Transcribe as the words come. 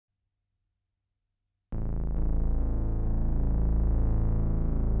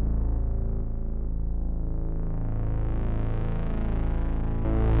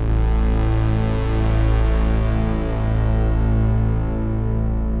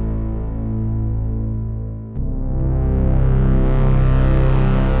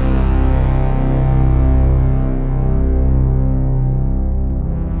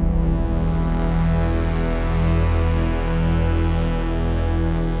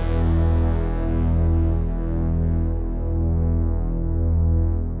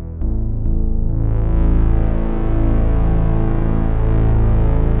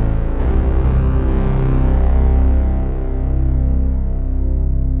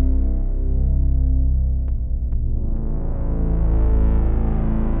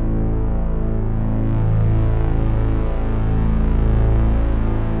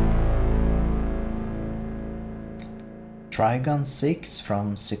Trigon 6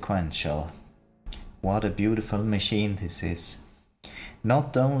 from Sequential. What a beautiful machine this is.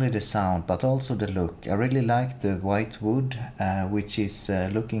 Not only the sound but also the look. I really like the white wood, which is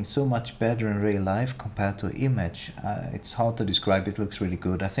looking so much better in real life compared to image. It's hard to describe, it looks really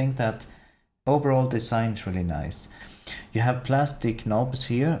good. I think that overall design is really nice. You have plastic knobs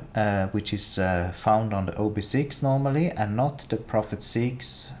here, which is found on the OB6 normally and not the Prophet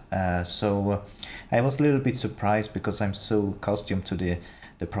 6. So I was a little bit surprised because I'm so accustomed to the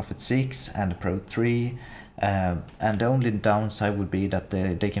Prophet 6 and the Pro 3. And the only downside would be that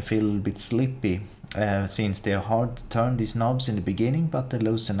they can feel a little bit slippy since they are hard to turn, these knobs, in the beginning, but they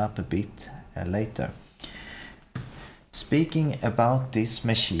loosen up a bit later. Speaking about this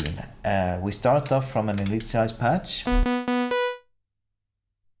machine, we start off from an initialized patch.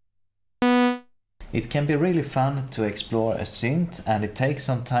 It can be really fun to explore a synth, and it takes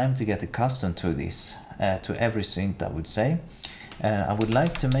some time to get accustomed to this, to every synth I would say. I would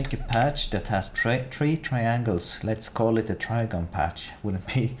like to make a patch that has three triangles. Let's call it a Trigon patch,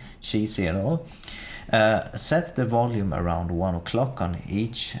 wouldn't be cheesy at all. Set the volume around 1 o'clock on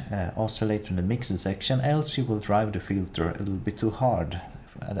each oscillator in the mixer section, else you will drive the filter a little bit too hard.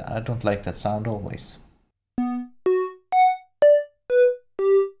 I don't like that sound always.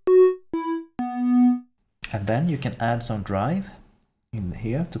 And then you can add some drive in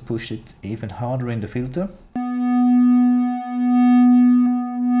here to push it even harder in the filter.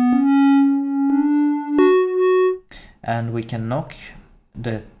 And we can knock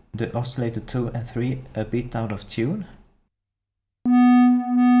the oscillator 2 and 3 a bit out of tune.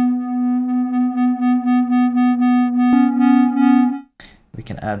 We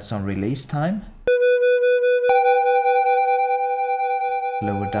can add some release time.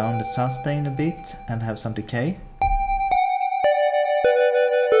 Lower down the sustain a bit and have some decay.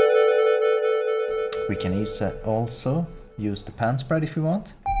 We can also use the pan spread if we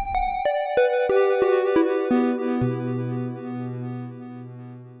want.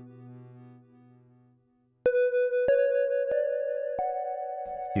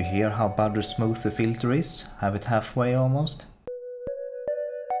 You hear how butter smooth the filter is? Have it halfway almost.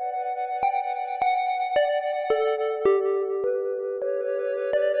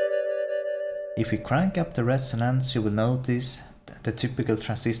 If we crank up the resonance, you will notice the typical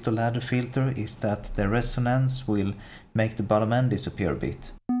transistor ladder filter is that the resonance will make the bottom end disappear a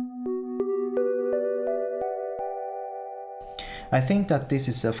bit. I think that this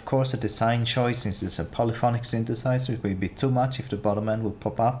is of course a design choice, since it's a polyphonic synthesizer. It will be too much if the bottom end will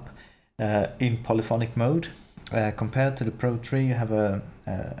pop up in polyphonic mode. Compared to the Pro 3, you have a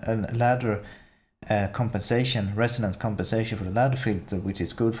ladder compensation, resonance compensation for the ladder filter, which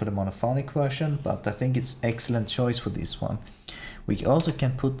is good for the monophonic version, but I think it's excellent choice for this one. We also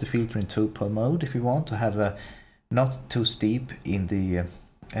can put the filter in 2-pole mode if we want to have a not too steep in the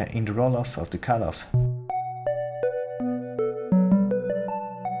roll-off of the cutoff.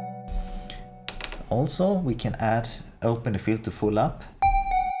 Also, we can open the filter full up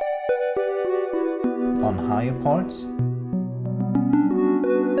on higher parts.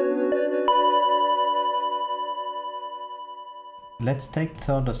 Let's take the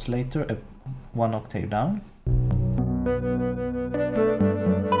third oscillator 1 octave down.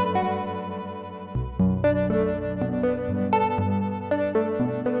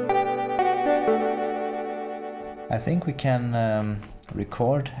 I think we can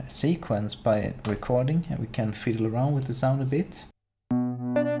record a sequence by recording, and we can fiddle around with the sound a bit.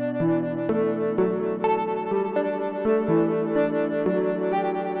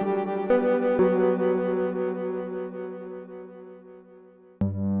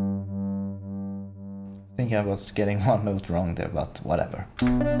 I think I was getting one note wrong there, but whatever.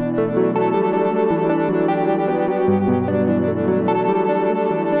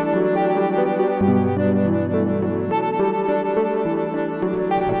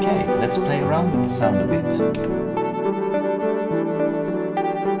 Okay, let's play around with the sound a bit.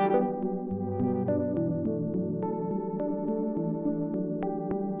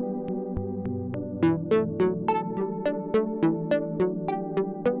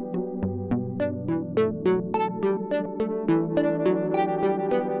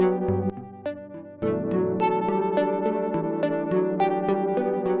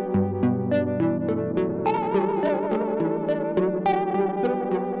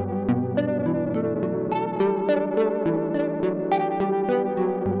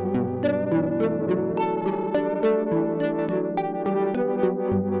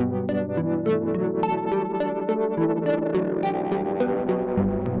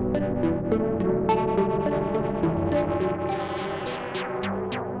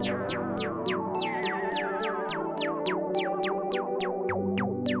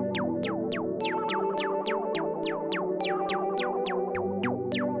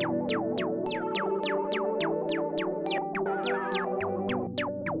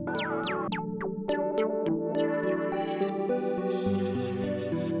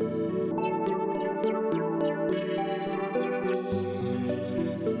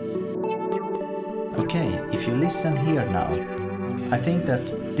 listen here now. I think that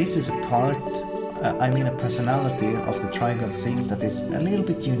this is a part, a personality of the Trigon 6 that is a little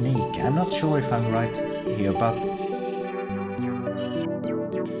bit unique. I'm not sure if I'm right here, but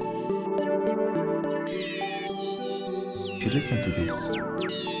if you listen to this,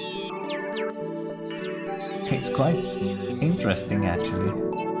 it's quite interesting actually.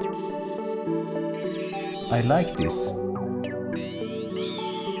 I like this.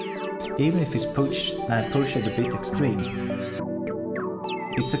 Even if it's pushed it a bit extreme.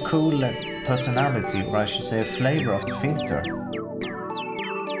 It's a cool personality, or I should say a flavor of the filter.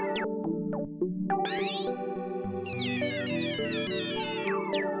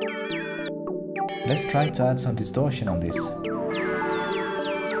 Let's try to add some distortion on this.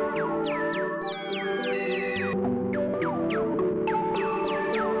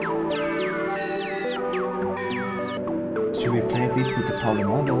 Should we play a bit with the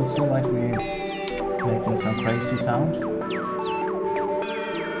polymod also, like we're making some crazy sound?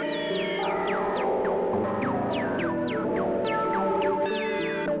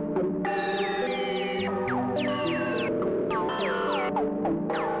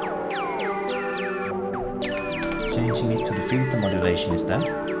 Changing it to the filter modulation instead.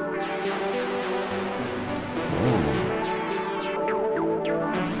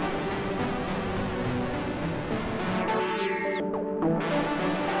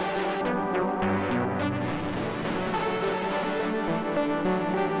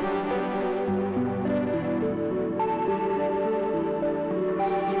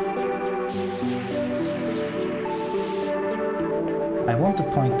 I want to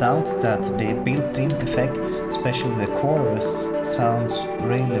point out that the built-in effects, especially the chorus, sounds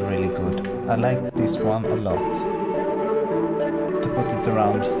really good. I like this one a lot. To put it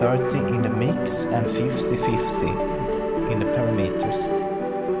around 30 in the mix and 50-50 in the parameters.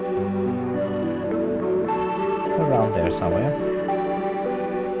 Around there somewhere.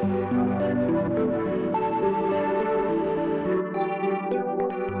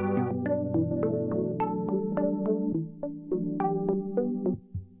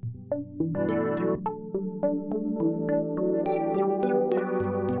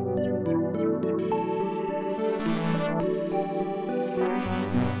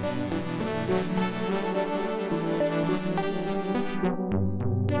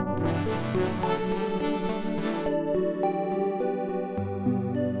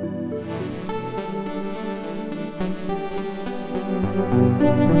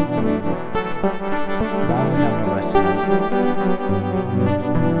 Now we have the resonance.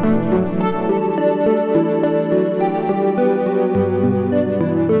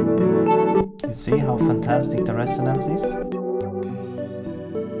 You see how fantastic the resonance is?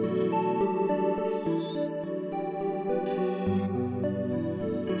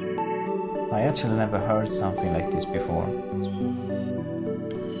 I actually never heard something like this before.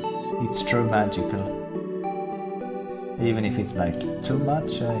 It's true magical. Even if it's like too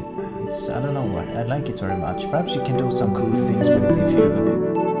much, I don't know, I like it very much. Perhaps you can do some cool things with it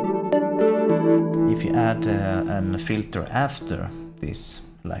if you add a filter after this,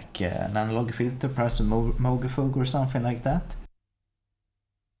 like an analog filter, perhaps a Mogafog or something like that.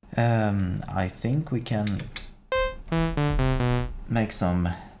 I think we can make some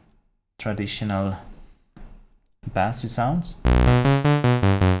traditional bassy sounds.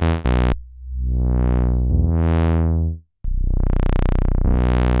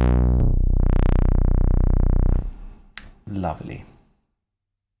 Lovely.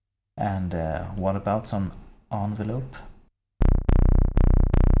 And what about some envelope?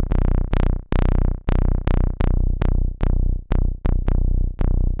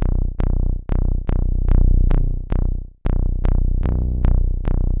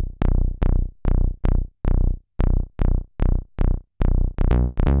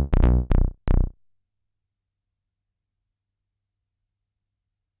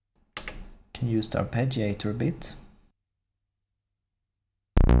 Can use the arpeggiator a bit.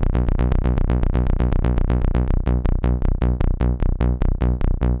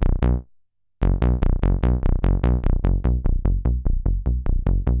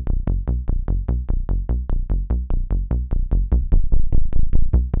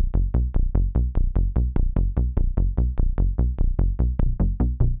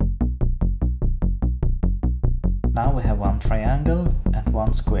 Now we have one triangle and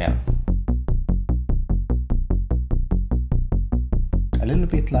one square. A little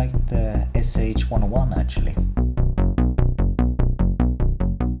bit like the SH101 actually.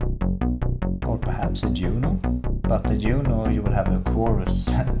 Or perhaps a Juno. But the Juno you will have a chorus,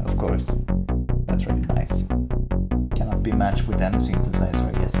 of course. That's really nice. Cannot be matched with any synthesizer,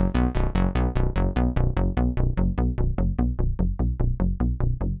 I guess.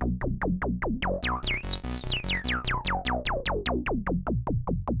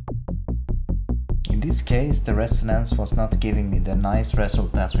 In this case, the resonance was not giving me the nice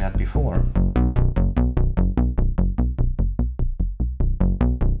result as we had before.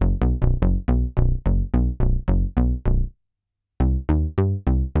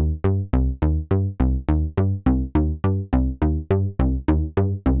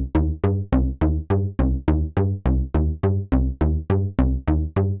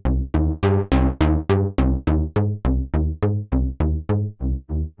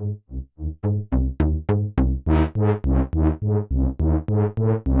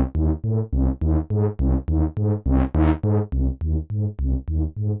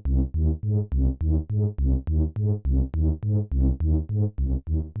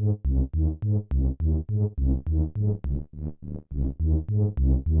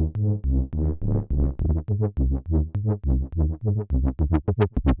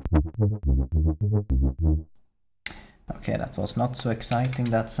 Okay, that was not so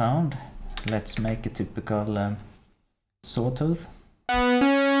exciting, that sound. Let's make a typical sawtooth.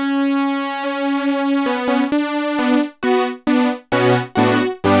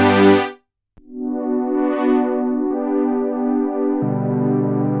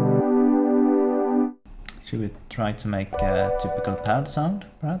 Should we try to make a typical pad sound,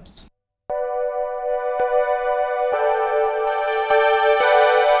 perhaps?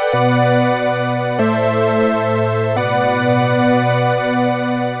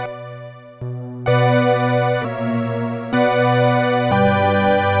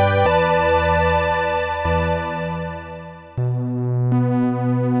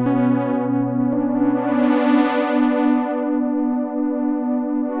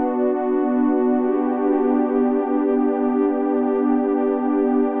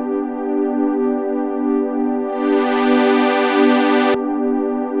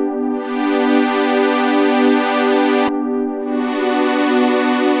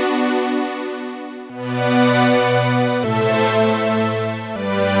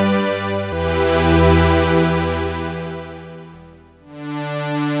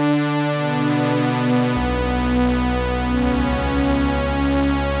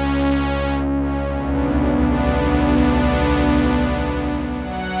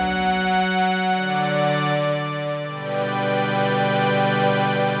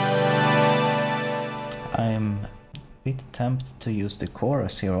 Tempted to use the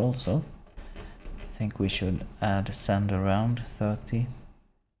chorus here also. I think we should add send around 30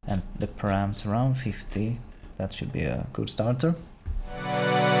 and the params around 50. That should be a good starter.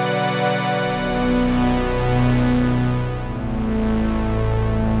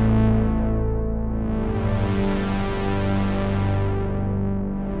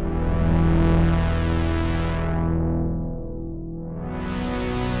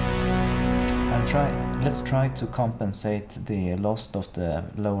 Let's try to compensate the loss of the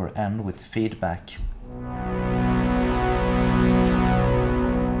lower end with feedback.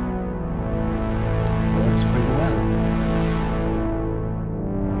 Works pretty well.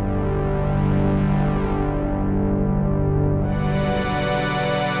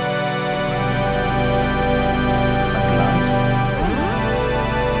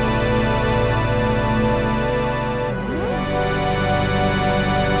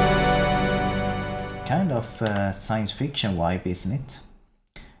 Kind of science fiction vibe, isn't it?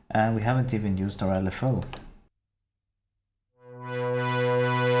 And we haven't even used our LFO.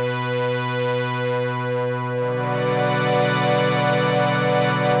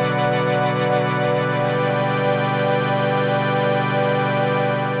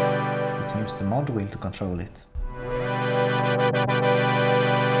 We can use the mod wheel to control it.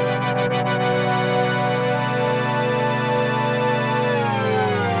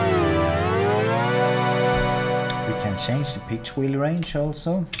 Change the pitch wheel range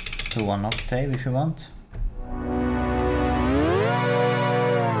also to 1 octave if you want.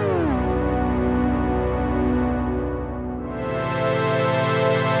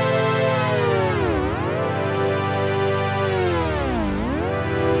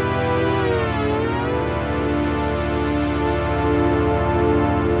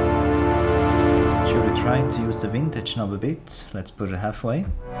 Should we try to use the vintage knob a bit? Let's put it halfway.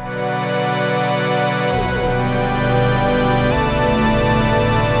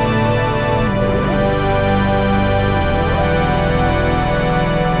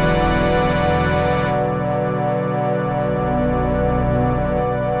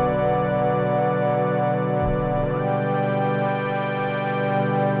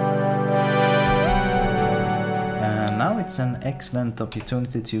 It's an excellent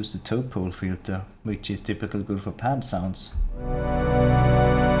opportunity to use the toe pole filter, which is typically good for pad sounds.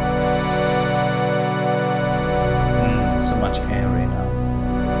 So much airy now.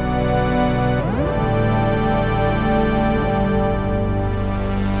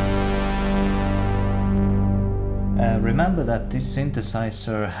 that this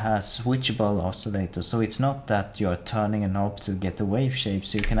synthesizer has switchable oscillators, so it's not that you're turning a knob to get the wave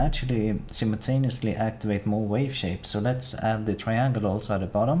shapes, you can actually simultaneously activate more wave shapes. So let's add the triangle also at the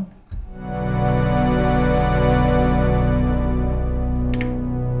bottom.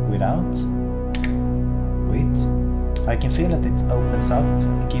 Without. With. I can feel that it opens up,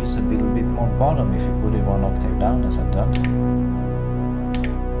 it gives a little bit more bottom if you put it one octave down as I've done.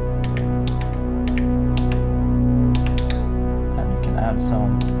 Add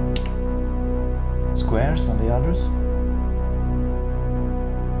some squares on the others.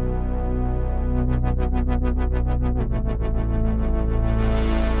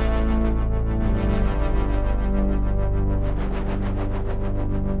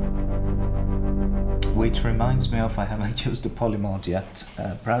 Which reminds me of, I haven't used the polymod yet.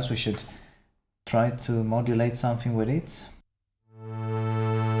 Perhaps we should try to modulate something with it.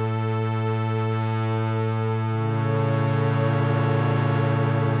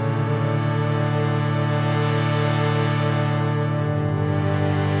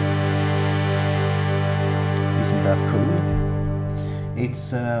 Isn't that cool?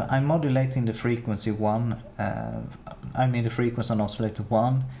 It's I'm modulating the frequency 1. I mean the frequency on oscillator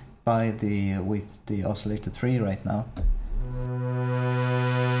 1 by with the oscillator 3 right now.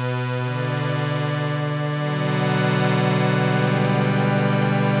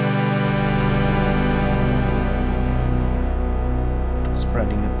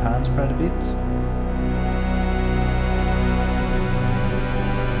 Spreading the pan spread a bit.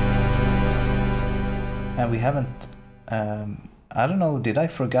 And we haven't, I don't know, did I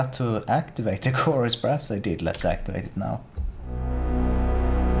forget to activate the chorus? Perhaps I did. Let's activate it now.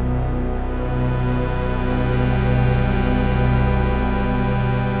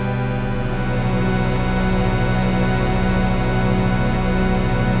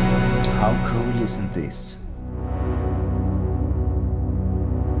 How cool isn't this?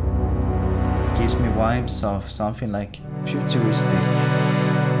 Gives me vibes of something like futuristic.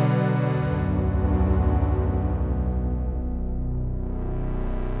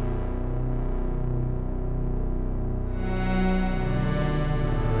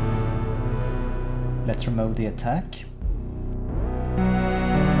 Let's remove the attack.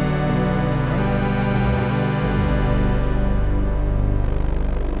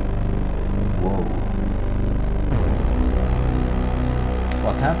 Whoa.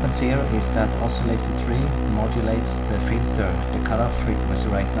 What happens here is that oscillator 3 modulates the filter, the cutoff frequency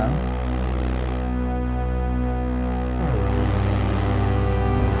right now.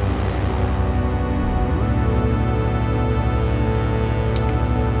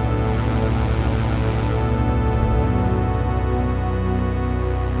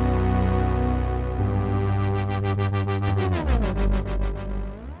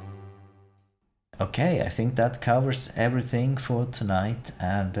 Okay, I think that covers everything for tonight,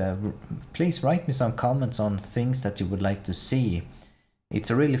 and please write me some comments on things that you would like to see. It's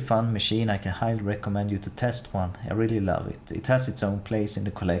a really fun machine. I can highly recommend you to test one. I really love it. It has its own place in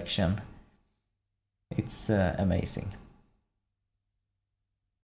the collection. It's amazing.